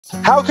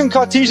How can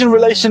Cartesian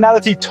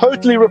relationality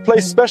totally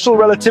replace special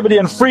relativity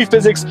and free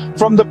physics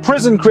from the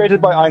prison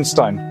created by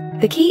Einstein?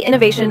 The key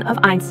innovation of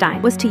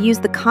Einstein was to use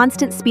the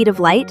constant speed of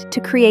light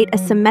to create a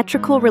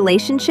symmetrical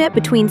relationship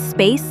between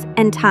space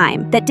and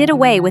time that did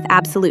away with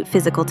absolute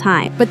physical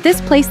time. But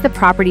this placed the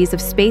properties of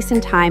space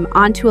and time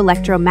onto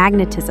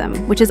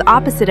electromagnetism, which is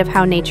opposite of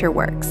how nature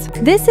works.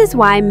 This is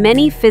why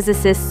many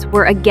physicists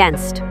were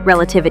against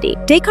relativity.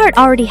 Descartes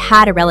already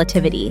had a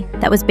relativity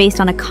that was based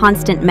on a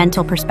constant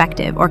mental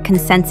perspective or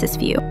consensus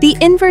view. The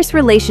inverse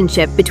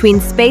relationship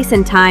between space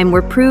and time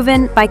were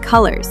proven by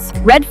colors.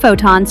 Red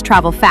photons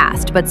travel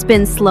fast but spin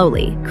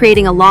slowly,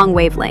 creating a long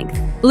wavelength.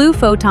 Blue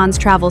photons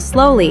travel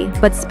slowly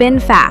but spin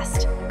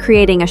fast,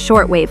 creating a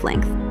short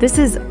wavelength. This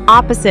is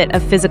opposite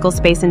of physical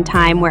space and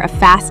time, where a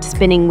fast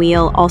spinning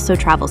wheel also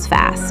travels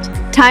fast.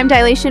 Time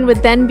dilation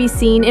would then be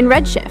seen in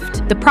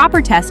redshift. The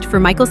proper test for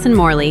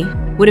Michelson-Morley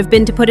would have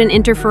been to put an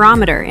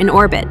interferometer in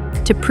orbit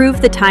to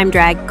prove the time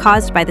drag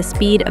caused by the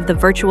speed of the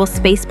virtual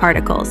space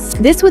particles.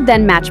 This would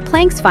then match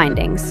Planck's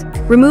findings,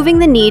 removing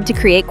the need to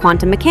create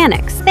quantum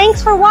mechanics.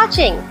 Thanks for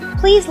watching!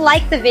 Please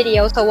like the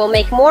video so we'll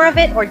make more of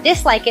it, or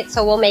dislike it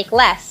so we'll make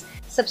less.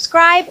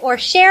 Subscribe or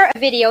share a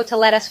video to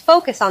let us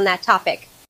focus on that topic.